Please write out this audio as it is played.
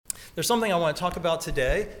There's something I want to talk about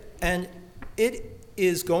today, and it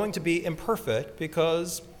is going to be imperfect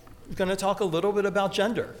because we're going to talk a little bit about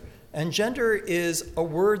gender. And gender is a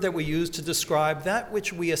word that we use to describe that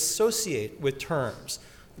which we associate with terms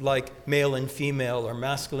like male and female or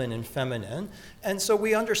masculine and feminine. And so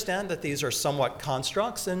we understand that these are somewhat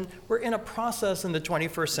constructs, and we're in a process in the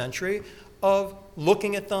 21st century of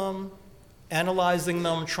looking at them, analyzing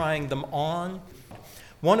them, trying them on.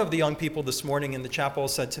 One of the young people this morning in the chapel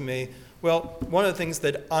said to me, well, one of the things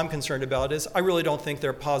that I'm concerned about is I really don't think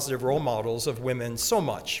they're positive role models of women so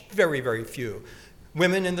much, very, very few.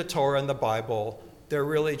 Women in the Torah and the Bible, they're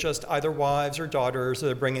really just either wives or daughters, or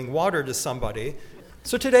they're bringing water to somebody.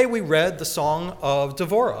 So today we read the Song of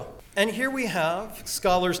Devorah. And here we have,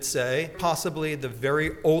 scholars say, possibly the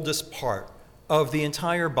very oldest part of the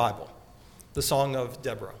entire Bible, the Song of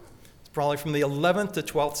Deborah. It's probably from the 11th to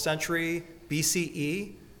 12th century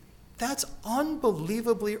BCE. That's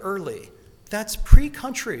unbelievably early. That's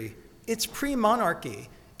pre-country. It's pre-monarchy.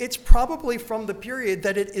 It's probably from the period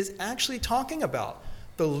that it is actually talking about.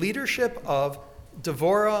 The leadership of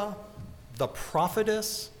Devorah, the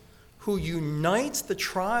prophetess, who unites the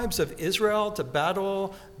tribes of Israel to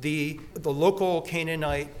battle the local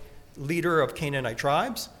Canaanite leader of Canaanite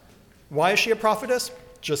tribes. Why is she a prophetess?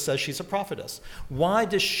 Just says she's a prophetess. Why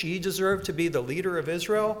does she deserve to be the leader of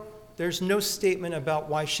Israel? There's no statement about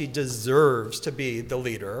why she deserves to be the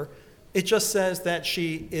leader. It just says that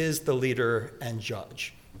she is the leader and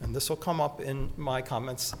judge. And this will come up in my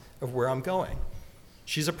comments of where I'm going.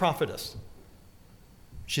 She's a prophetess.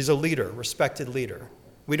 She's a leader, respected leader.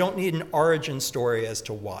 We don't need an origin story as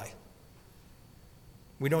to why.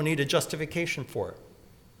 We don't need a justification for it.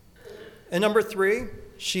 And number 3,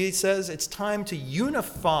 she says it's time to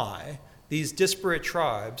unify these disparate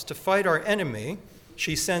tribes to fight our enemy.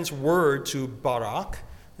 She sends word to Barak,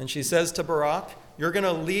 and she says to Barak, you're going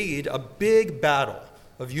to lead a big battle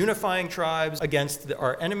of unifying tribes against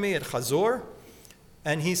our enemy at Hazor.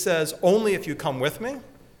 And he says, only if you come with me.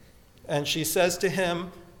 And she says to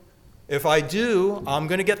him, if I do, I'm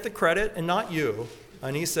going to get the credit and not you.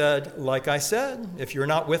 And he said, like I said, if you're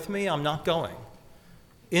not with me, I'm not going.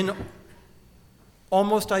 In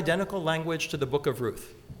almost identical language to the book of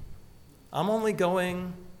Ruth. I'm only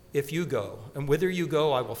going if you go, and whither you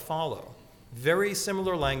go, I will follow. Very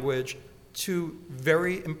similar language to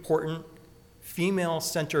very important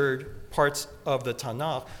female-centered parts of the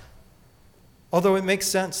Tanakh. Although it makes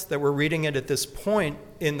sense that we're reading it at this point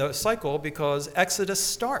in the cycle because Exodus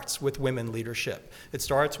starts with women leadership. It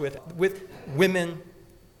starts with women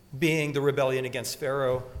being the rebellion against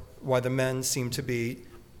Pharaoh, while the men seem to be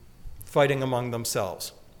fighting among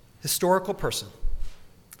themselves. Historical person.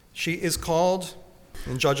 She is called,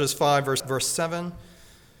 in Judges 5, verse 7,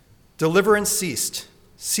 deliverance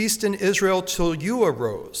ceased in Israel till you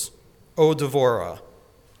arose, O Devorah,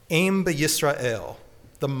 Aim Yisrael,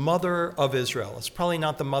 the mother of Israel. It's probably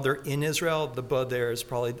not the mother in Israel. The "ba" there is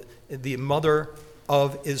probably the mother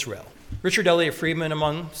of Israel. Richard Elliott Friedman,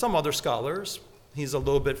 among some other scholars, he's a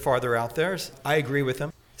little bit farther out there, I agree with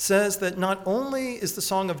him, says that not only is the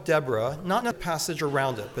Song of Deborah, not a passage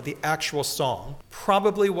around it, but the actual song,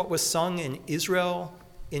 probably what was sung in Israel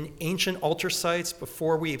in ancient altar sites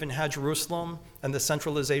before we even had Jerusalem and the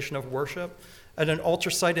centralization of worship. At an altar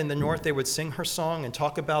site in the north, they would sing her song and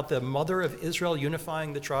talk about the mother of Israel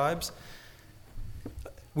unifying the tribes.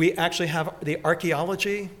 We actually have the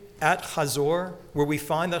archaeology at Hazor, where we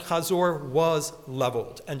find that Hazor was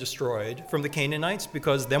leveled and destroyed from the Canaanites,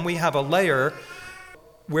 because then we have a layer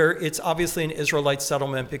where it's obviously an Israelite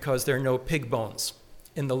settlement because there are no pig bones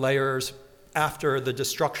in the layers after the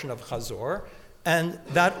destruction of Hazor, and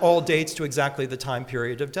that all dates to exactly the time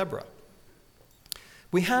period of Deborah.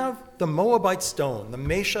 We have the Moabite stone, the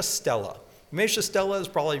Mesha Stela. Mesha Stela is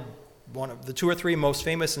probably one of the 2 or 3 most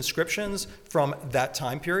famous inscriptions from that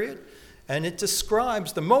time period, and it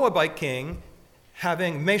describes the Moabite king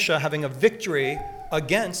Mesha having a victory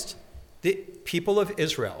against the people of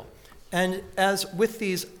Israel. And as with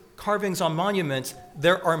these carvings on monuments,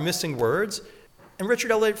 there are missing words, and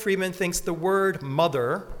Richard Elliott Friedman thinks the word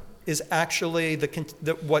mother is actually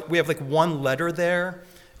what we have, like one letter there.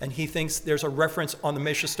 And he thinks there's a reference on the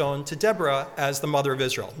Mesha stone to Deborah as the mother of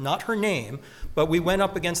Israel. Not her name, but we went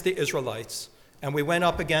up against the Israelites. And we went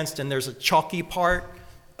up against, and there's a chalky part,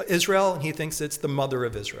 Israel, and he thinks it's the mother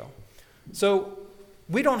of Israel. So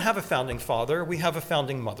we don't have a founding father, we have a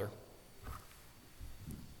founding mother.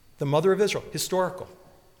 The mother of Israel, historical.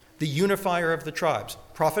 The unifier of the tribes.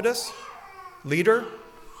 Prophetess, leader,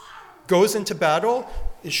 goes into battle.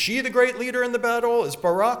 Is she the great leader in the battle? Is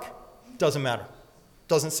Barak? Doesn't matter.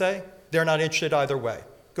 Doesn't say. They're not interested either way.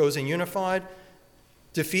 Goes in unified.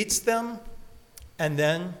 defeats them, and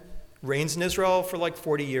then reigns in Israel for like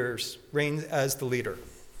 40 years, reigns as the leader.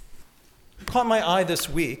 Caught my eye this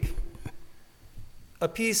week a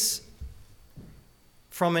piece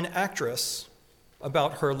from an actress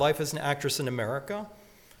about her life as an actress in America.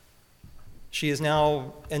 She has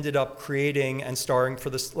now ended up creating and starring for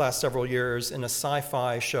the last several years in a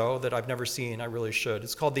sci-fi show that I've never seen. I really should.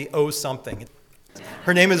 It's called The O Something.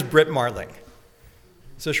 Her name is Brit Marling.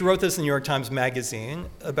 So she wrote this in the New York Times Magazine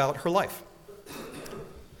about her life.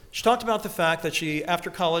 She talked about the fact that she, after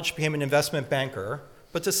college, became an investment banker,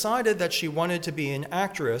 but decided that she wanted to be an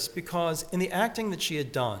actress because in the acting that she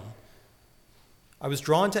had done, I was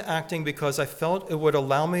drawn to acting because I felt it would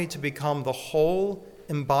allow me to become the whole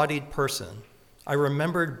embodied person I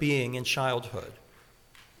remembered being in childhood.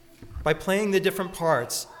 By playing the different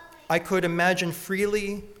parts, I could imagine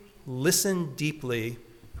freely, listen deeply,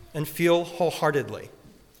 and feel wholeheartedly.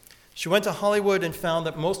 She went to Hollywood and found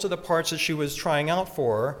that most of the parts that she was trying out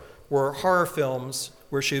for were horror films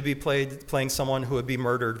where she would be playing someone who would be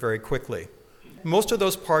murdered very quickly. Most of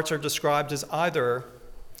those parts are described as either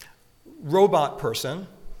robot person,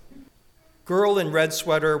 girl in red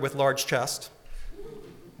sweater with large chest,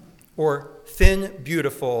 or thin,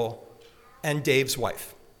 beautiful, and Dave's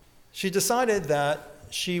wife. She decided that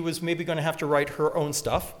she was maybe going to have to write her own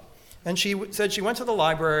stuff, and she said she went to the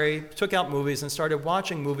library, took out movies, and started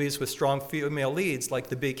watching movies with strong female leads like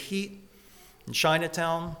The Big Heat, and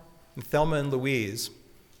Chinatown, and Thelma and Louise.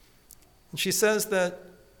 And she says that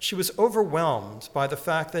she was overwhelmed by the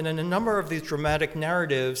fact that in a number of these dramatic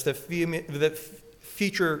narratives that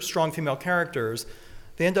feature strong female characters,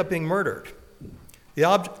 they end up being murdered.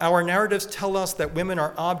 Our narratives tell us that women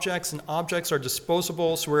are objects and objects are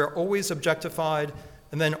disposable, so we're always objectified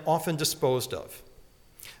and then often disposed of.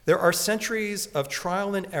 There are centuries of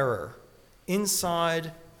trial and error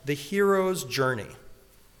inside the hero's journey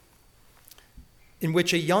in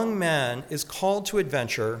which a young man is called to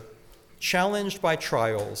adventure, challenged by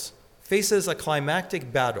trials, faces a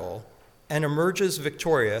climactic battle, and emerges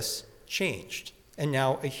victorious, changed, and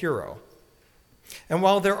now a hero. And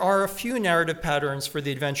while there are a few narrative patterns for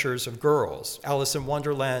the adventures of girls, Alice in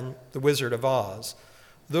Wonderland, The Wizard of Oz,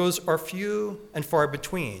 those are few and far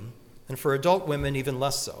between, and for adult women even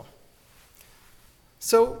less so.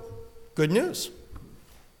 So, good news.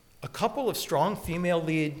 A couple of strong female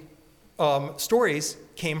lead stories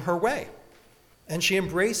came her way, and she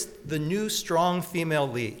embraced the new strong female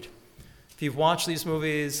lead. If you've watched these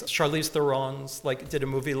movies, Charlize Theron's did a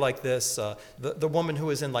movie like this. The woman who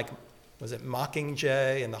was in was it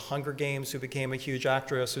Mockingjay and The Hunger Games, who became a huge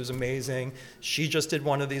actress, who's amazing. She just did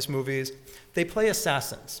one of these movies. They play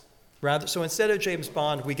assassins. So instead of James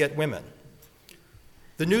Bond, we get women.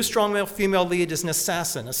 The new strong female lead is an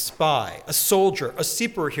assassin, a spy, a soldier, a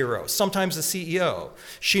superhero, sometimes a CEO.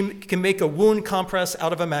 She can make a wound compress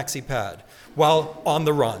out of a maxi pad while on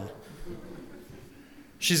the run.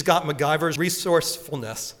 She's got MacGyver's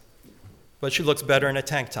resourcefulness, but she looks better in a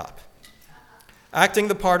tank top. Acting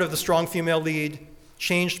the part of the strong female lead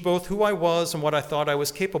changed both who I was and what I thought I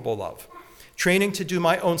was capable of. Training to do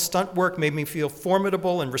my own stunt work made me feel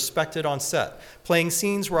formidable and respected on set. Playing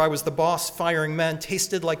scenes where I was the boss firing men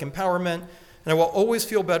tasted like empowerment, and I will always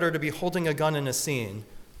feel better to be holding a gun in a scene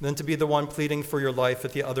than to be the one pleading for your life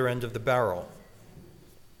at the other end of the barrel.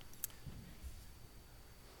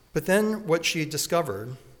 But then what she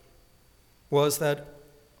discovered was that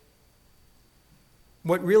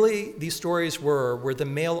what really these stories were the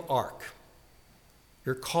male arc.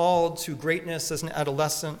 You're called to greatness as an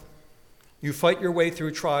adolescent. You fight your way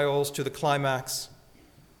through trials to the climax.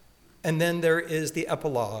 And then there is the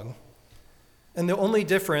epilogue. And the only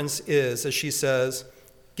difference is, as she says,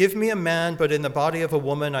 give me a man, but in the body of a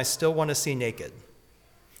woman, I still want to see naked.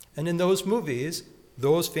 And in those movies,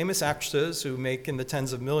 those famous actresses who make in the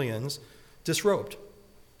tens of millions, disrobed.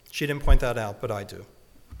 She didn't point that out, but I do.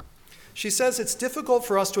 She says it's difficult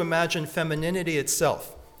for us to imagine femininity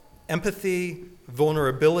itself, empathy,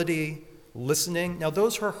 vulnerability, listening. Now,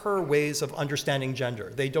 those are her ways of understanding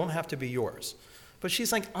gender. They don't have to be yours. But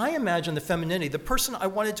she's like, I imagine the femininity, the person I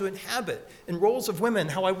wanted to inhabit in roles of women,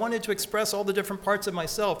 how I wanted to express all the different parts of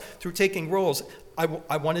myself through taking roles.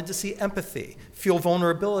 I wanted to see empathy, feel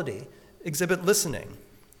vulnerability, exhibit listening.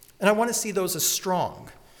 And I want to see those as strong.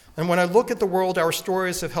 And when I look at the world our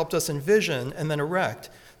stories have helped us envision and then erect,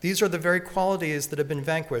 these are the very qualities that have been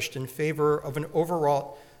vanquished in favor of an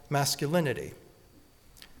overwrought masculinity.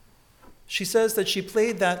 She says that she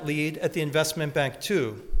played that lead at the investment bank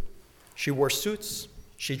too. She wore suits,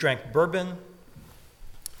 she drank bourbon,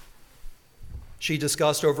 she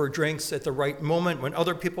discussed over drinks at the right moment when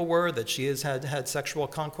other people were that she has had sexual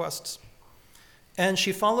conquests. And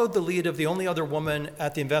she followed the lead of the only other woman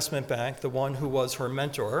at the investment bank, the one who was her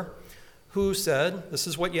mentor, who said, this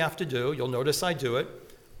is what you have to do. You'll notice I do it.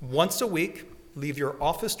 Once a week, leave your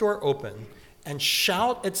office door open and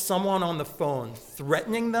shout at someone on the phone,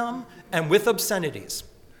 threatening them and with obscenities.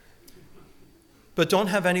 But don't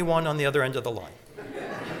have anyone on the other end of the line.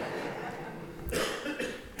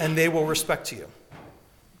 And they will respect you.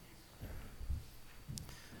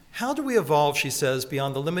 How do we evolve, she says,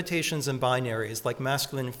 beyond the limitations and binaries like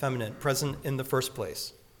masculine and feminine present in the first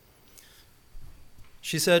place?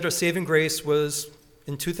 She said her saving grace was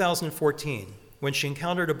in 2014 when she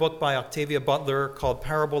encountered a book by Octavia Butler called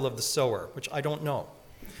Parable of the Sower, which I don't know.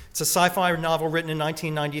 It's a sci-fi novel written in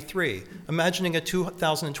 1993, imagining a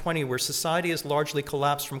 2020 where society has largely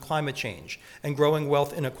collapsed from climate change and growing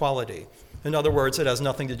wealth inequality. In other words, it has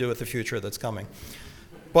nothing to do with the future that's coming.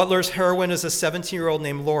 Butler's heroine is a 17-year-old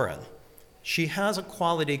named Lauren. She has a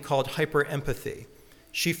quality called hyper-empathy.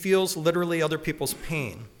 She feels literally other people's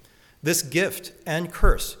pain. This gift and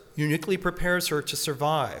curse uniquely prepares her to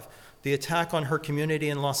survive the attack on her community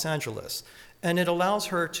in Los Angeles, and it allows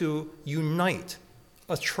her to unite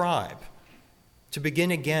a tribe to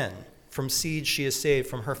begin again from seeds she has saved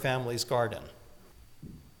from her family's garden.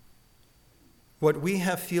 What we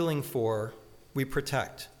have feeling for, we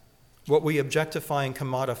protect. What we objectify and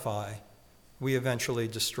commodify, we eventually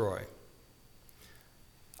destroy.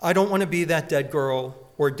 I don't want to be that dead girl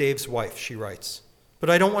or Dave's wife, she writes, but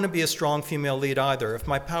I don't want to be a strong female lead either if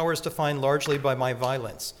my power is defined largely by my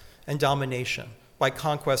violence and domination, by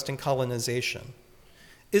conquest and colonization.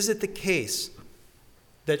 Is it the case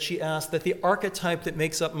that she asked that the archetype that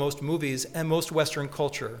makes up most movies and most Western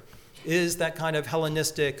culture is that kind of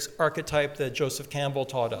Hellenistic archetype that Joseph Campbell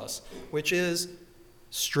taught us, which is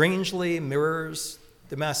strangely mirrors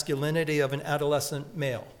the masculinity of an adolescent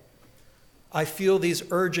male? I feel these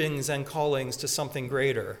urgings and callings to something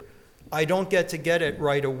greater. I don't get it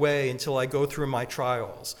right away until I go through my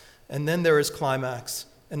trials. And then there is climax,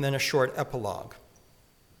 and then a short epilogue.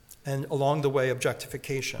 And along the way,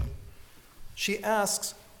 objectification. She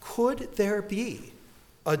asks, could there be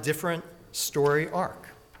a different story arc?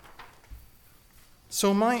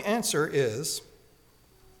 So my answer is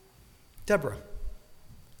Deborah.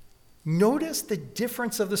 Notice the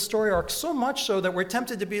difference of the story arc, so much so that we're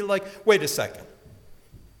tempted to be like, wait a second.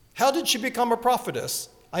 How did she become a prophetess?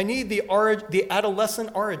 I need the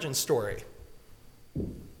adolescent origin story.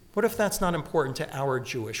 What if that's not important to our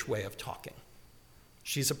Jewish way of talking?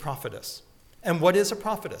 She's a prophetess. And what is a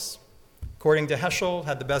prophetess? According to Heschel,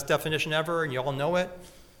 had the best definition ever, and you all know it.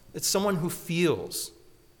 It's someone who feels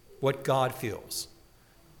what God feels.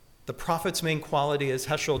 The prophet's main quality, as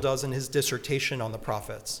Heschel does in his dissertation on the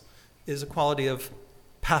prophets, is a quality of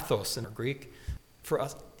pathos in Greek. For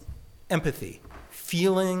us, empathy,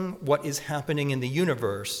 feeling what is happening in the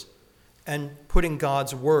universe and putting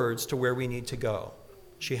God's words to where we need to go.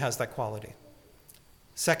 She has that quality.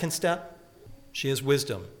 Second step, she has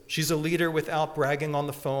wisdom. She's a leader without bragging on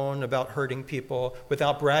the phone about hurting people,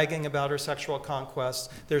 without bragging about her sexual conquests.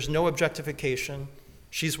 There's no objectification.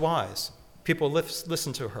 She's wise. People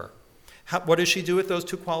listen to her. What does she do with those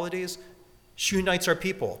two qualities? She unites our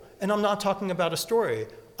people. And I'm not talking about a story.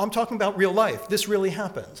 I'm talking about real life. This really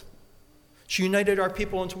happened. She united our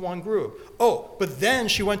people into one group. Oh, but then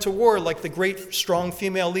she went to war like the great, strong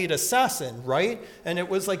female lead assassin, right? And it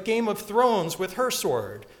was like Game of Thrones with her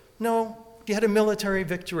sword. No, you had a military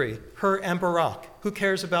victory, her and Barak. Who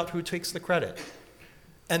cares about who takes the credit?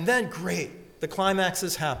 And then, great, the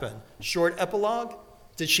climaxes happen. Short epilogue,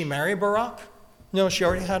 did she marry Barak? No, she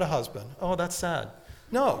already had a husband. Oh, that's sad.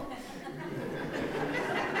 No.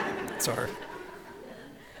 Sorry.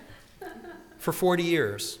 For 40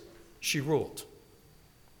 years, she ruled.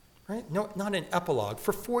 Right? No, not an epilogue.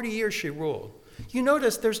 For 40 years, she ruled. You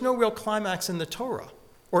notice there's no real climax in the Torah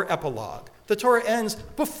or epilogue. The Torah ends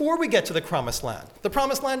before we get to the Promised Land. The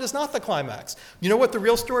Promised Land is not the climax. You know what the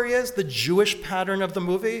real story is? The Jewish pattern of the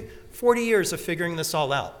movie? 40 years of figuring this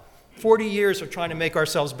all out. 40 years of trying to make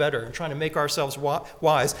ourselves better and trying to make ourselves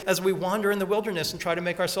wise as we wander in the wilderness and try to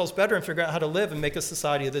make ourselves better and figure out how to live and make a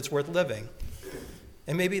society that's worth living.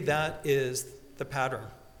 And maybe that is the pattern.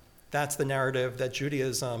 That's the narrative that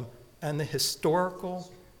Judaism and the historical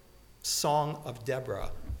Song of Deborah,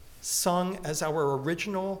 sung as our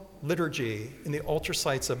original liturgy in the altar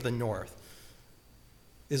sites of the North,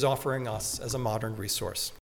 is offering us as a modern resource.